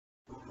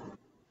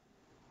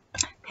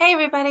Hey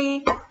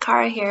everybody,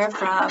 Cara here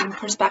from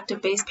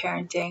Perspective-Based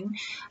Parenting.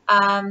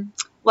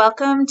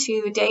 Welcome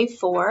to day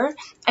 4.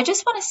 I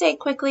just want to say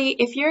quickly,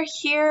 if you're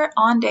here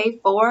on day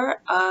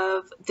 4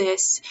 of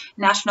this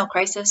national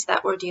crisis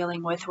that we're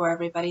dealing with, where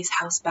everybody's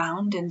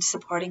housebound and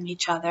supporting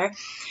each other,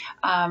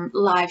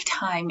 live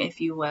time, if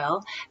you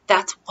will,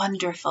 that's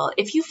wonderful.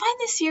 If you find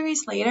this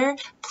series later,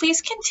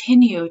 please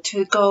continue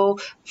to go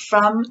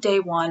from day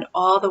 1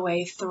 all the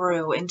way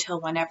through until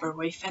whenever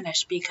we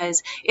finish,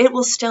 because it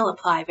will still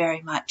apply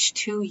very much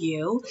to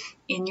you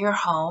in your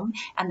home,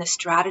 and the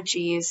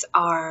strategies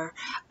are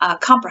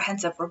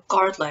comprehensive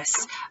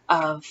regardless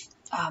of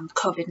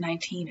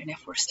COVID-19 and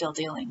if we're still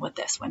dealing with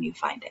this when you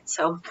find it.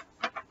 So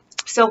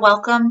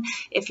welcome.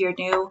 If you're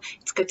new,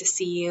 it's good to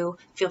see you.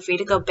 Feel free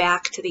to go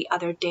back to the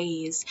other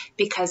days,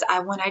 because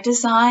when I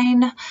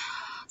design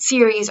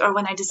series or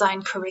when I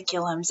design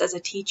curriculums as a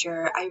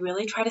teacher, I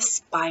really try to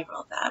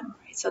spiral them.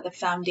 Right? So the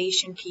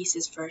foundation piece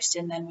is first,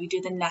 and then we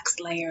do the next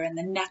layer and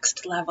the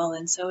next level.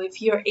 And so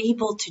if you're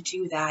able to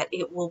do that,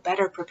 it will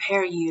better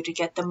prepare you to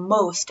get the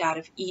most out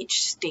of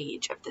each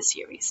stage of the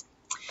series.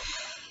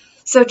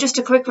 So just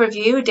a quick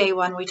review. Day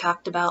 1, we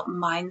talked about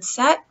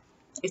mindset.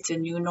 It's a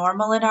new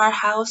normal in our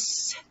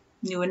house,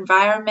 new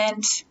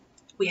environment.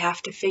 We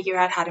have to figure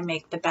out how to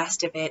make the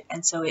best of it.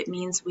 And so it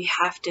means we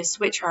have to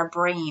switch our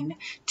brain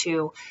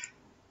to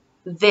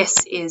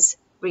this is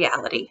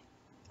reality,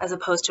 as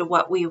opposed to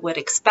what we would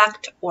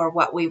expect or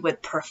what we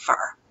would prefer.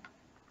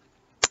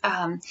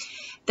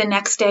 The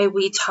next day,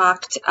 we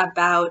talked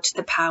about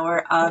the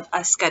power of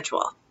a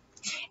schedule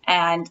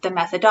and the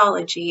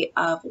methodology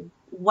of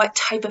what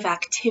type of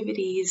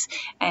activities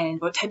and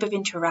what type of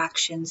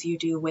interactions you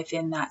do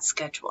within that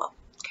schedule.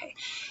 Okay,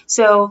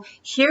 so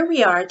here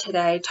we are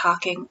today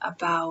talking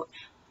about,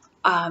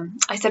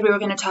 I said we were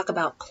going to talk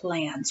about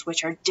plans,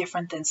 which are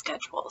different than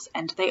schedules,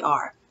 and they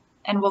are,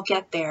 and we'll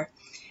get there.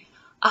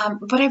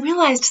 But I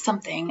realized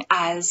something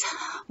as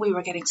we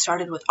were getting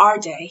started with our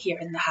day here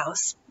in the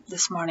house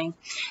this morning,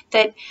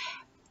 that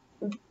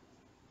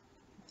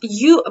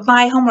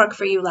my homework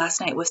for you last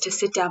night was to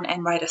sit down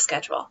and write a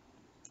schedule,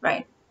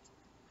 right?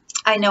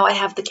 I know I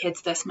have the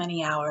kids this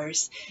many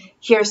hours.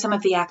 Here are some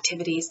of the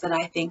activities that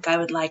I think I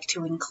would like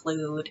to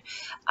include.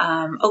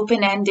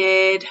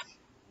 Open-ended,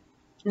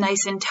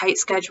 nice and tight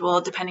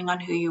schedule, depending on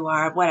who you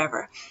are,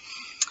 whatever.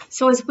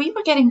 So as we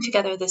were getting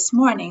together this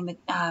morning,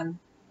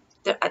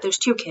 there's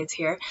 2 kids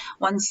here.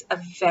 One's a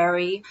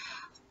very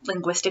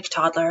linguistic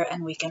toddler,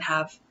 and we can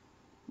have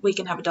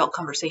adult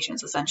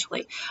conversations,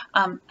 essentially.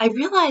 I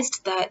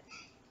realized that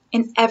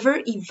an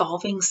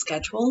ever-evolving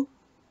schedule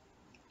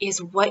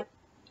is what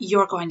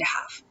you're going to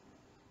have,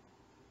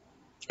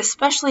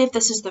 especially if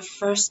this is the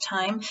first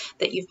time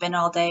that you've been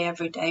all day,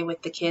 every day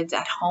with the kids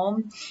at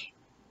home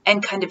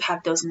and kind of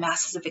have those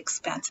masses of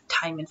expansive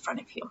time in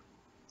front of you.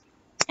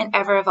 An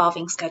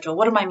ever-evolving schedule.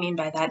 What do I mean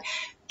by that?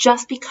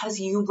 Just because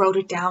you wrote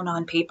it down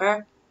on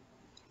paper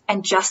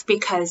and just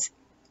because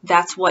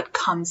that's what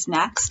comes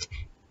next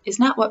is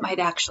not what might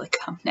actually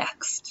come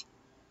next.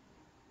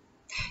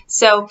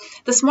 So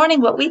this morning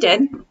what we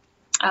did,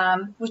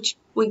 which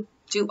we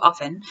do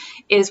often,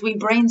 is we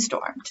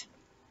brainstormed.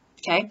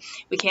 Okay,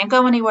 we can't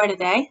go anywhere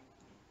today.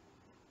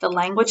 The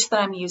language that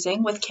I'm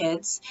using with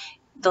kids,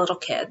 the little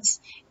kids,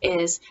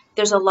 is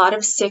there's a lot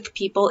of sick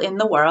people in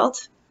the world,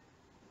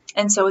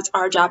 and so it's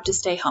our job to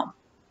stay home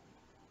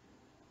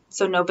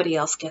so nobody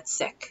else gets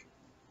sick.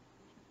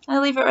 I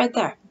leave it right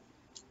there.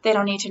 They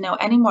don't need to know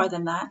any more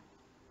than that.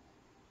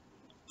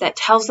 That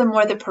tells them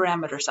where the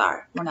parameters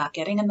are. We're not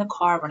getting in the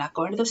car. We're not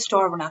going to the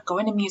store. We're not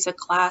going to music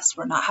class.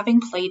 We're not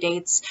having play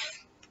dates.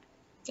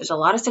 There's a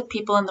lot of sick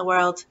people in the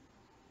world,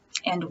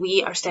 and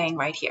we are staying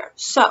right here.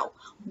 So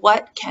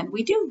what can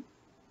we do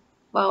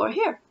while we're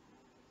here?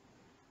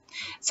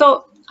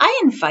 So I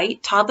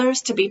invite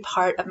toddlers to be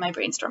part of my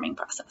brainstorming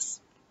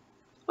process.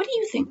 What do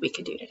you think we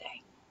could do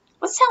today?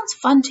 What sounds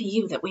fun to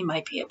you that we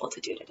might be able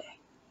to do today?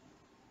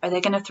 Are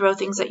they going to throw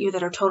things at you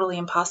that are totally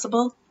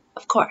impossible?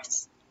 Of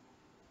course.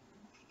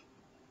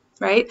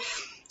 Right?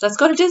 Let's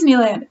go to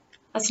Disneyland.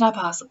 That's not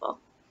possible.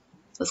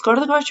 Let's go to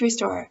the grocery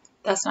store.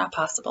 That's not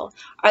possible.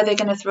 Are they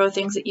going to throw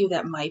things at you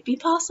that might be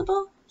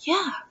possible?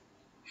 Yeah.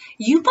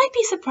 You might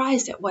be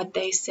surprised at what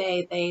they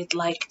say they'd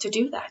like to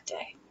do that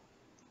day.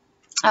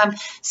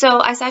 So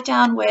I sat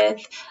down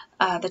with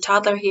the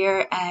toddler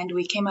here, and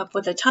we came up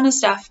with a ton of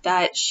stuff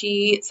that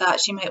she thought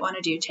she might want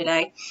to do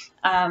today.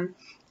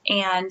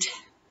 And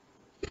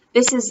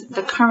this is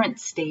the current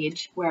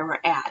stage where we're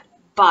at.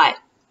 But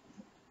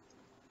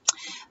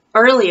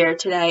earlier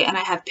today, and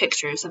I have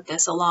pictures of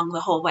this along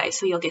the whole way,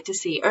 so you'll get to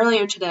see,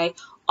 earlier today,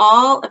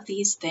 all of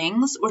these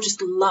things were just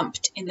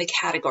lumped in the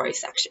category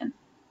section,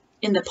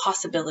 in the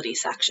possibility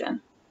section.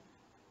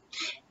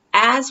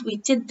 As we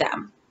did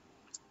them,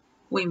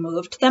 we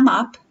moved them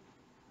up.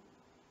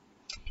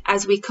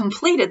 As we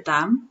completed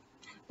them,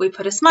 we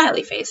put a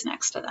smiley face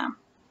next to them.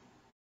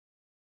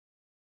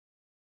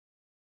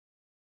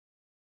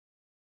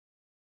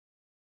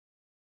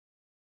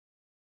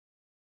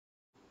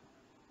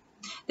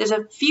 There's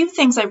a few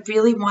things I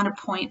really want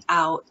to point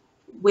out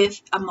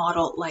with a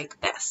model like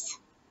this,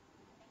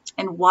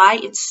 and why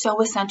it's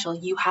so essential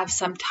you have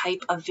some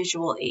type of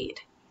visual aid,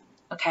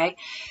 okay?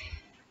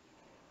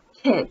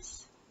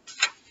 Kids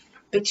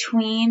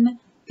between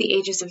the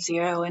ages of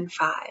 0 and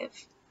 5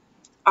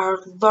 are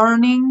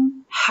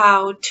learning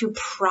how to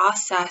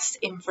process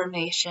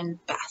information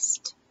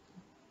best.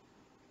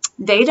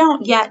 They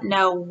don't yet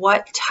know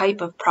what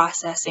type of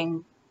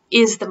processing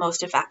is the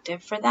most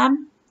effective for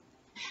them,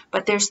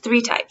 but there's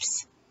 3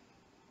 types.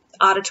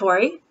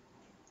 Auditory,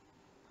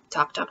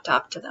 talk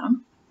to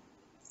them.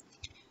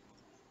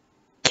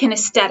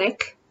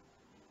 Kinesthetic,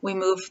 we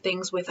move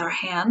things with our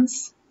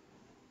hands,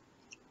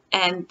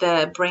 and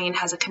the brain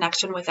has a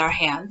connection with our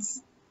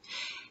hands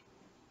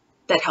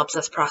that helps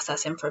us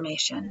process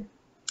information.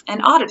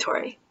 And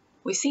auditory,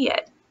 we see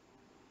it.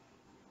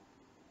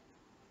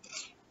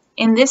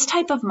 In this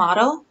type of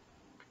model,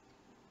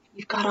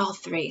 you've got all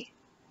 3.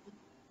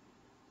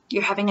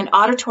 You're having an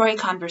auditory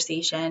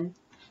conversation.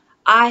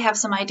 I have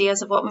some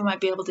ideas of what we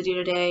might be able to do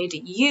today. Do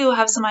you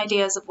have some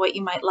ideas of what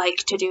you might like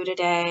to do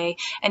today?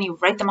 And you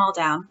write them all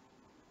down,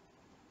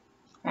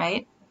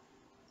 right?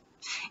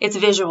 It's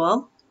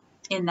visual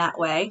in that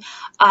way.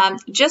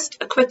 Just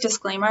a quick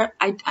disclaimer,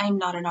 I'm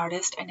not an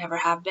artist. I never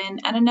have been,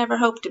 and I never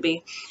hope to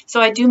be.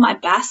 So I do my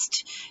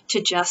best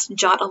to just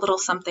jot a little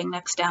something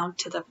next down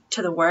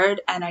to the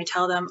word, and I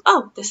tell them,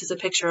 oh, this is a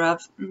picture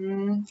of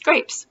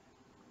grapes.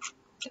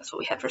 That's what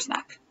we had for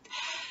snack.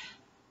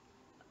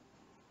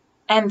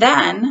 And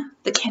then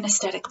the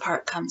kinesthetic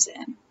part comes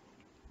in.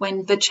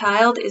 When the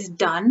child is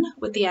done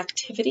with the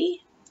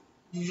activity,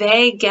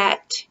 they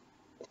get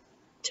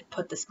to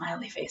put the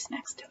smiley face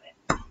next to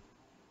it.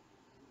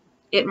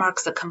 It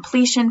marks a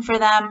completion for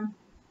them,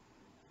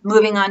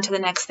 moving on to the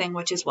next thing,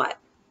 which is what?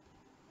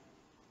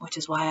 Which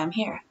is why I'm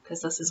here,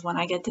 because this is when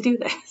I get to do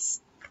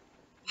this.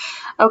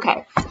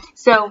 Okay,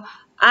 so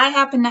I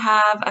happen to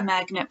have a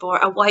magnet board,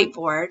 a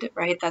whiteboard,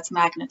 right, that's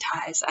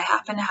magnetized. I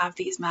happen to have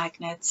these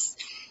magnets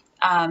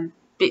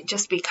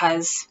just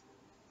because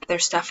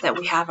there's stuff that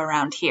we have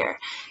around here.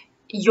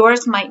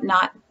 Yours might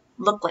not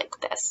look like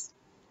this,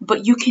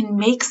 but you can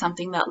make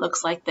something that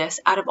looks like this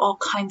out of all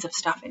kinds of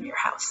stuff in your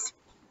house.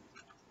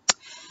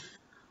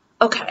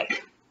 Okay,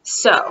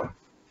 so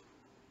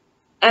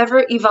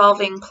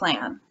ever-evolving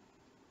plan.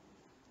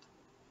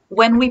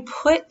 When we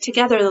put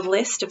together the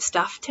list of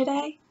stuff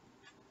today,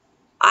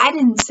 I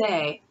didn't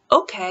say,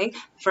 okay,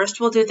 first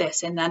we'll do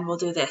this, and then we'll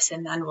do this,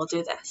 and then we'll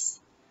do this.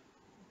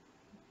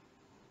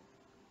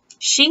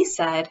 She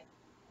said,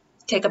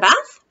 take a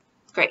bath?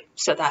 Great,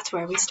 so that's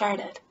where we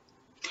started.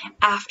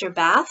 After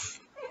bath,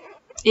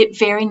 it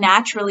very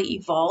naturally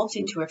evolved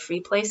into a free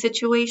play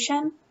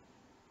situation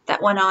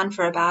that went on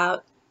for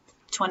about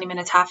 20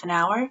 minutes, half an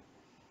hour.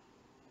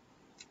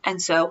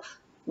 And so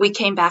we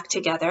came back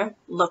together,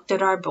 looked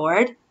at our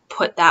board,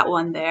 put that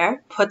one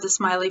there, put the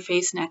smiley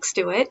face next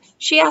to it.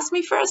 She asked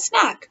me for a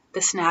snack.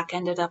 The snack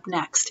ended up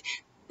next.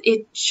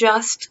 It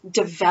just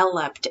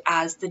developed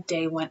as the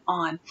day went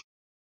on.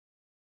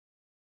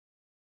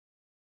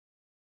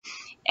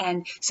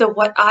 And so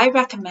what I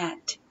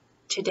recommend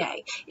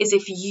today is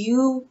if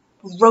you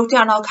wrote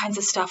down all kinds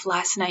of stuff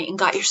last night and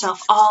got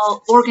yourself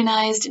all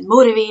organized and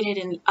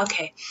motivated, and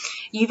okay,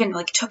 you even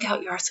like took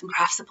out your arts and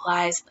crafts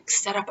supplies, like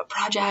set up a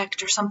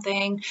project or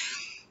something,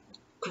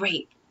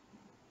 great.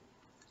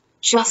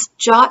 Just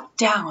jot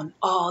down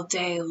all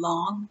day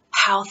long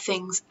how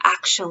things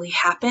actually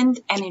happened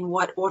and in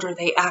what order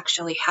they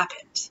actually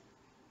happened.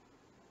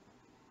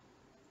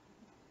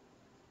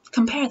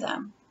 Compare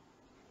them.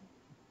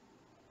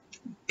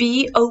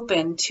 Be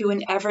open to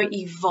an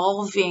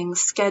ever-evolving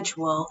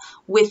schedule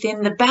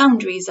within the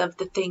boundaries of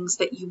the things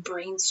that you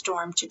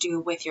brainstorm to do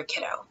with your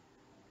kiddo.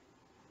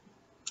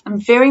 I'm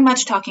very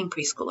much talking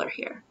preschooler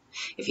here.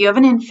 If you have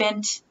an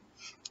infant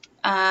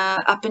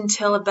up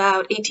until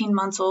about 18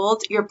 months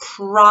old, you're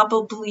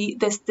probably,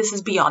 this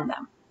is beyond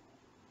them.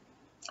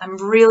 I'm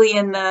really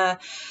in the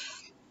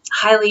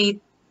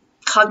highly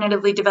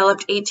cognitively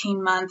developed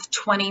 18-month,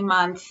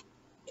 20-month,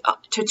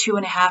 up to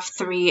 2.5,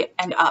 3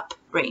 and up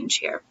range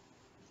here.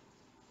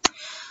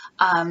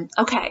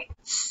 Okay,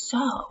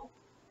 so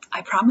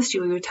I promised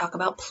you we would talk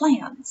about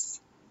plans.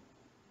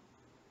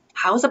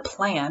 How is a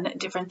plan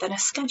different than a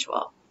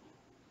schedule?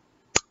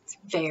 It's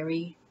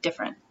very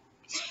different.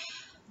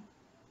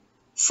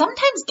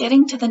 Sometimes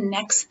getting to the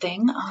next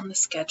thing on the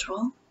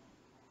schedule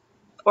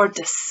or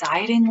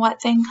deciding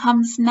what thing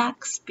comes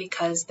next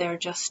because they're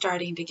just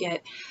starting to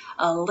get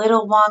a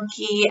little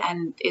wonky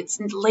and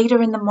it's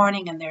later in the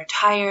morning and they're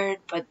tired,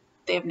 but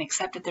they haven't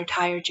accepted they're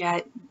tired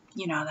yet.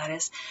 You know, that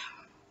is,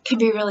 can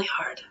be really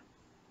hard.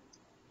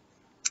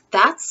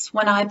 That's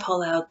when I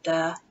pull out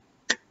the,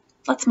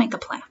 let's make a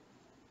plan.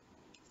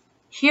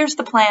 Here's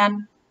the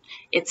plan.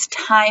 It's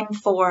time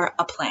for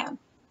a plan.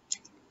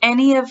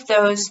 Any of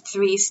those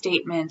 3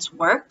 statements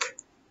work.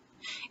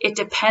 It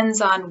depends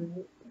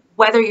on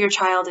whether your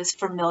child is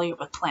familiar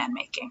with plan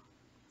making.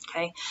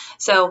 Okay,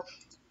 so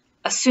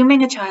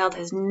assuming a child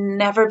has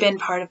never been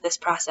part of this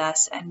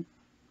process, and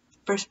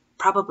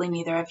probably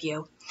neither of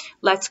you,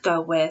 let's go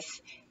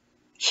with,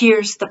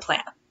 here's the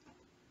plan.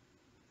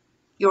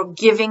 You're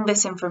giving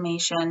this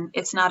information.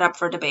 It's not up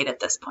for debate at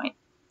this point.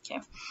 Okay.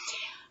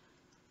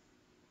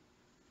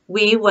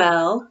 We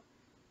will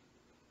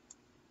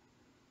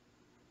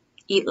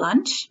eat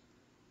lunch,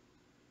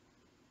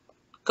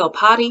 go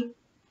potty,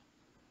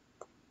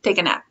 take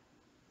a nap.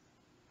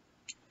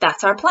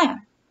 That's our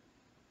plan.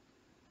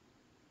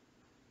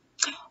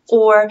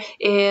 Or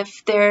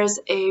if there's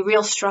a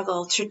real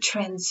struggle to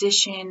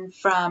transition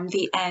from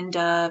the end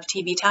of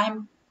TV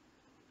time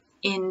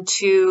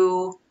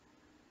into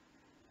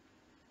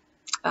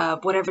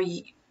whatever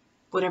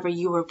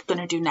you were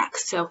going to do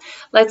next. So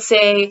let's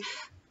say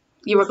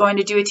you were going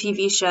to do a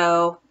TV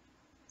show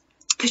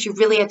because you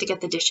really had to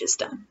get the dishes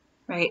done,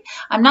 right?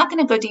 I'm not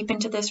going to go deep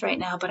into this right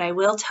now, but I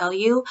will tell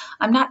you,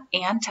 I'm not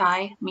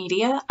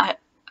anti-media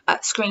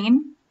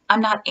screen.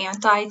 I'm not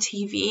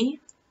anti-TV.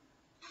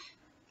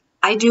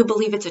 I do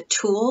believe it's a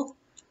tool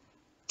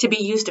to be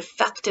used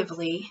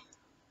effectively.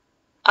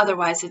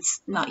 Otherwise,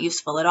 it's not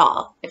useful at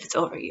all if it's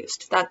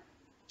overused.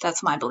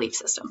 That's my belief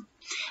system.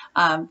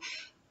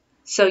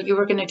 So you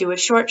were going to do a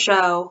short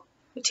show,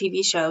 a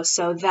TV show,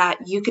 so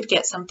that you could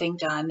get something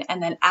done.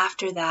 And then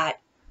after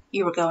that,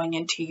 you were going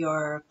into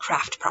your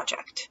craft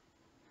project.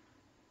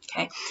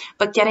 Okay.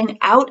 But getting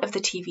out of the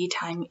TV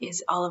time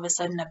is all of a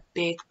sudden a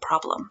big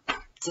problem.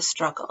 It's a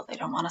struggle. They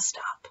don't want to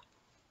stop.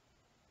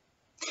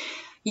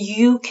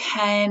 You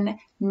can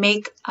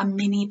make a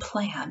mini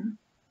plan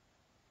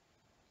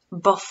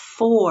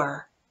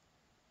before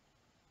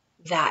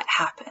that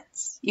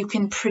happens. You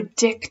can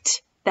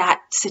predict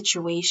that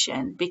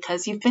situation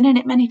because you've been in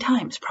it many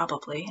times,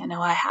 probably. I know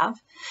I have.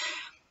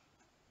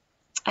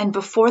 And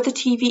before the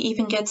TV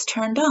even gets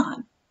turned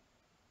on,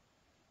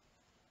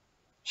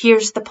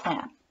 here's the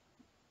plan.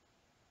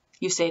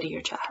 You say to your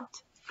child,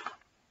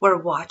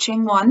 we're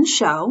watching one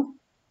show,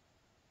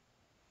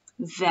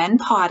 then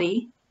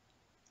potty,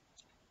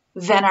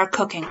 then our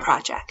cooking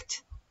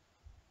project.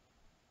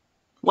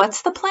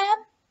 What's the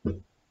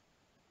plan?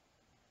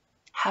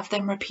 Have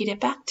them repeat it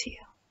back to you.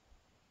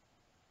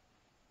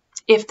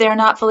 If they're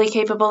not fully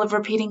capable of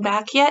repeating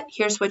back yet,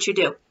 here's what you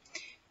do.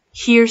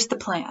 Here's the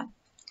plan.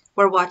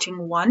 We're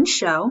watching one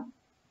show,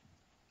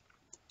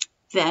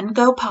 then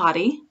go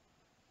potty,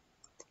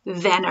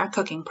 then our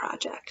cooking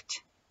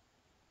project.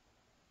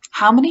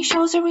 How many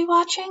shows are we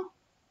watching?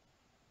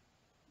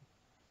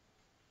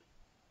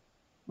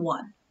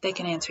 One. They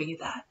can answer you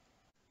that.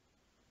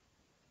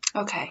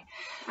 Okay,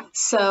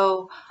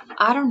 so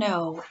I don't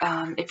know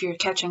if you're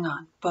catching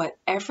on, but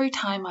every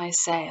time I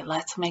say,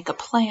 let's make a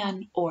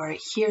plan or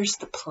here's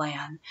the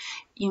plan,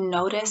 you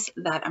notice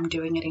that I'm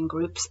doing it in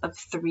groups of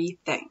 3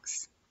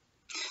 things.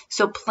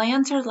 So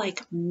plans are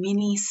like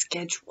mini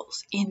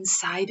schedules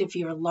inside of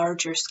your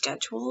larger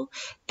schedule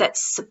that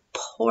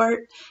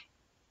support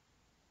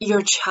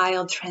your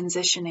child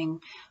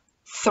transitioning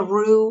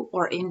through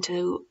or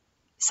into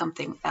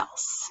something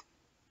else.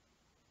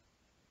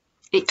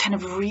 It kind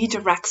of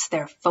redirects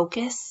their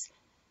focus.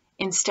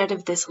 Instead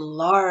of this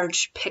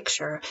large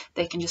picture,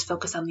 they can just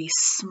focus on these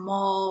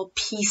small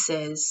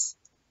pieces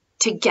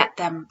to get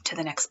them to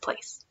the next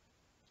place.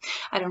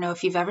 I don't know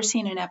if you've ever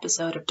seen an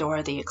episode of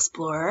Dora the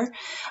Explorer.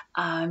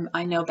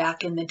 I know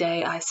back in the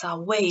day I saw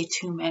way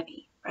too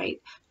many,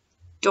 right?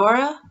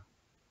 Dora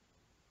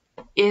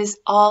is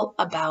all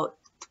about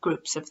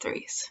groups of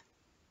 3s.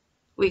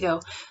 We go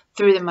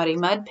through the muddy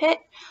mud pit,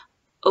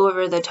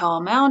 over the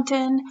tall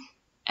mountain,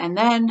 and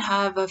then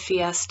have a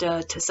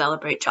fiesta to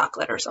celebrate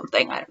chocolate or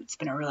something. It's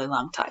been a really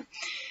long time.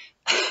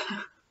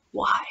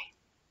 Why?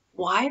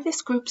 Why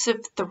this groups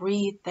of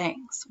 3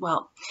 things?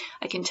 Well,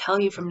 I can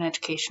tell you from an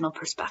educational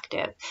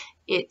perspective,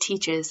 it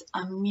teaches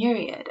a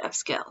myriad of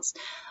skills.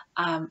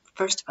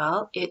 First of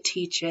all, it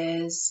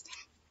teaches,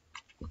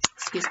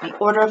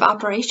 order of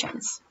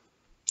operations.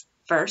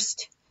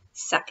 First,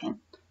 second,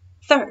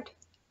 third.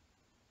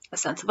 A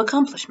sense of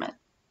accomplishment,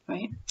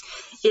 right?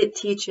 It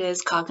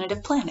teaches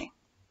cognitive planning,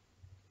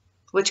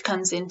 which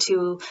comes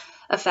into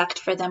effect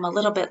for them a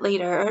little bit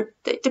later, or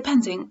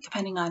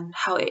depending on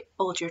how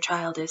old your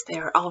child is, they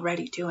are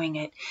already doing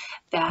it,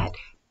 that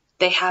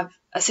they have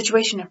a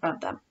situation in front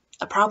of them,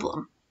 a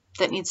problem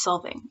that needs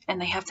solving, and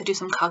they have to do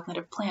some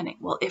cognitive planning.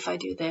 Well, if I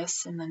do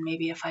this, and then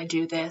maybe if I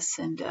do this,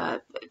 and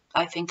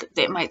I think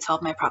it might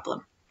solve my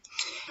problem.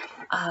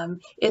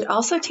 It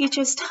also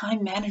teaches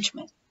time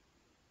management,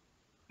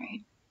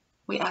 right?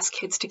 We ask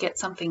kids to get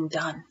something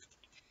done.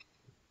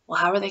 Well,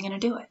 how are they going to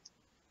do it?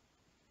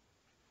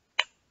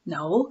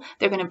 No,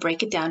 they're going to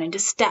break it down into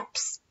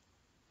steps.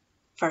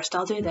 First,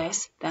 I'll do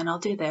this, then I'll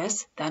do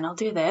this, then I'll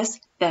do this,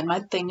 then my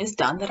thing is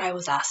done that I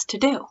was asked to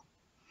do.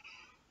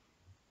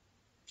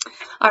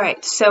 All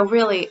right, so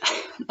really,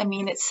 I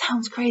mean, it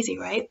sounds crazy,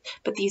 right?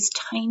 But these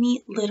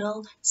tiny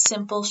little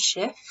simple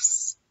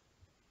shifts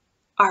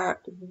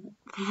are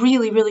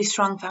really, really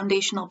strong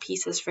foundational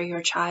pieces for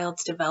your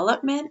child's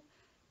development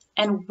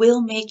and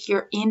will make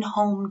your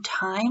in-home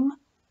time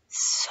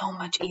so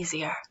much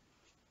easier.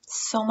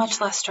 So much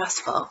less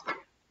stressful.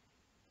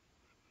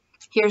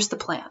 Here's the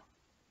plan.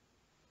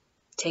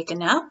 Take a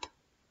nap,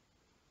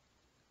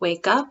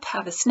 wake up,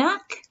 have a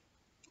snack,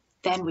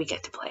 then we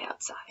get to play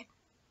outside.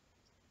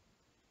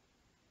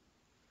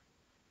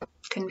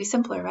 Couldn't be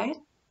simpler, right?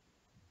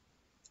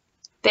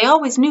 They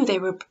always knew they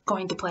were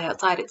going to play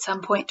outside at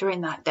some point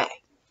during that day.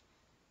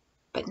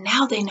 But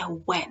now they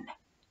know when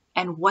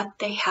and what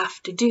they have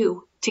to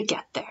do to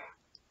get there.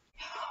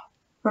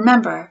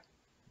 Remember,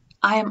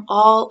 I am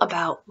all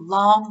about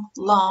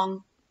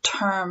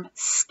long-term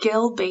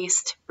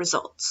skill-based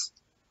results.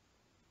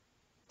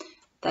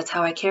 That's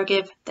how I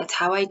caregive, that's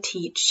how I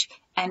teach,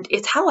 and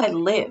it's how I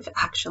live,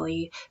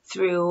 actually,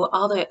 through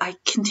I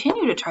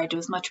continue to try to do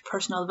as much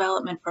personal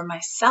development for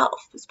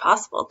myself as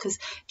possible, because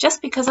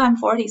just because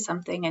I'm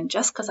 40-something and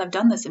just because I've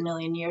done this a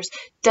million years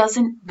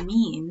doesn't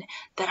mean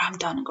that I'm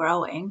done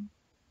growing.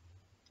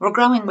 We're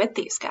growing with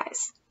these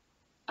guys.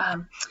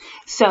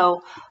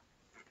 So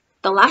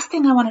the last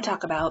thing I want to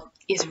talk about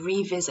is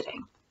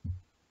revisiting,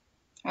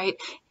 right?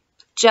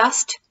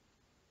 Just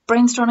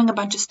brainstorming a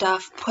bunch of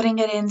stuff, putting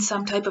it in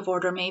some type of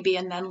order maybe,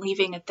 and then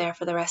leaving it there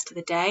for the rest of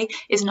the day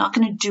is not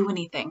going to do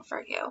anything for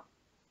you.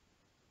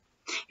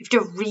 You have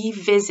to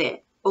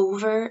revisit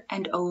over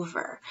and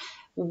over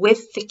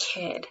with the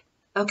kid.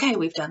 Okay,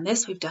 we've done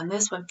this.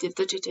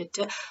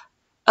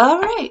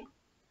 All right,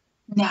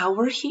 now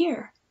we're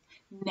here.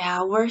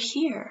 Now we're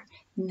here.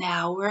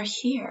 Now we're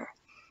here.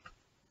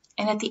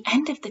 And at the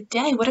end of the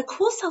day, what a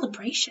cool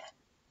celebration.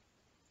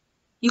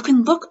 You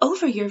can look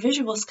over your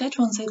visual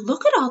schedule and say,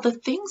 look at all the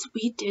things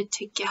we did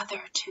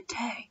together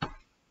today.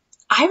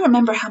 I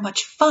remember how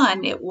much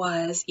fun it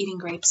was eating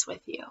grapes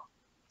with you.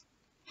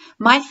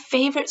 My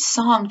favorite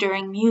song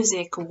during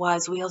music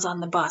was Wheels on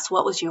the Bus.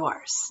 What was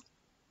yours?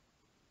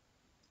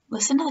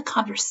 Listen to the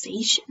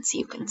conversations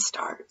you can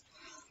start,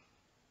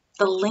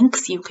 the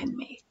links you can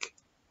make.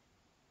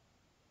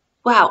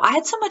 Wow, I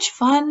had so much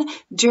fun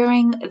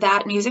during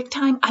that music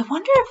time. I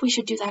wonder if we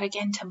should do that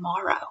again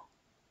tomorrow.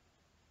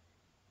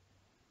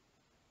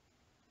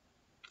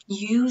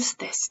 Use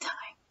this time.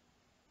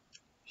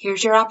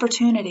 Here's your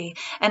opportunity,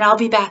 and I'll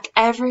be back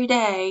every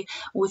day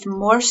with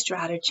more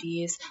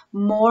strategies,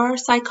 more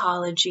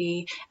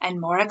psychology,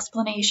 and more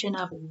explanation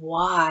of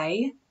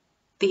why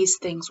these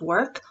things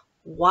work,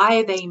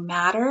 why they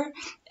matter,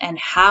 and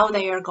how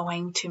they are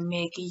going to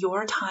make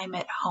your time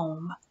at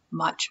home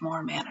much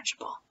more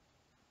manageable.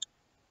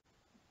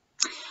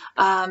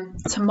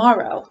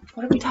 Tomorrow,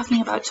 what are we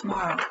talking about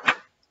tomorrow?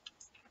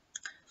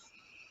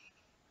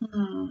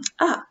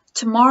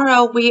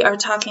 Tomorrow we are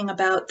talking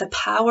about the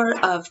power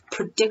of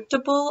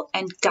predictable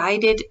and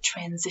guided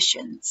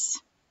transitions.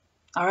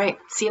 All right,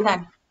 see you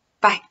then.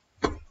 Bye.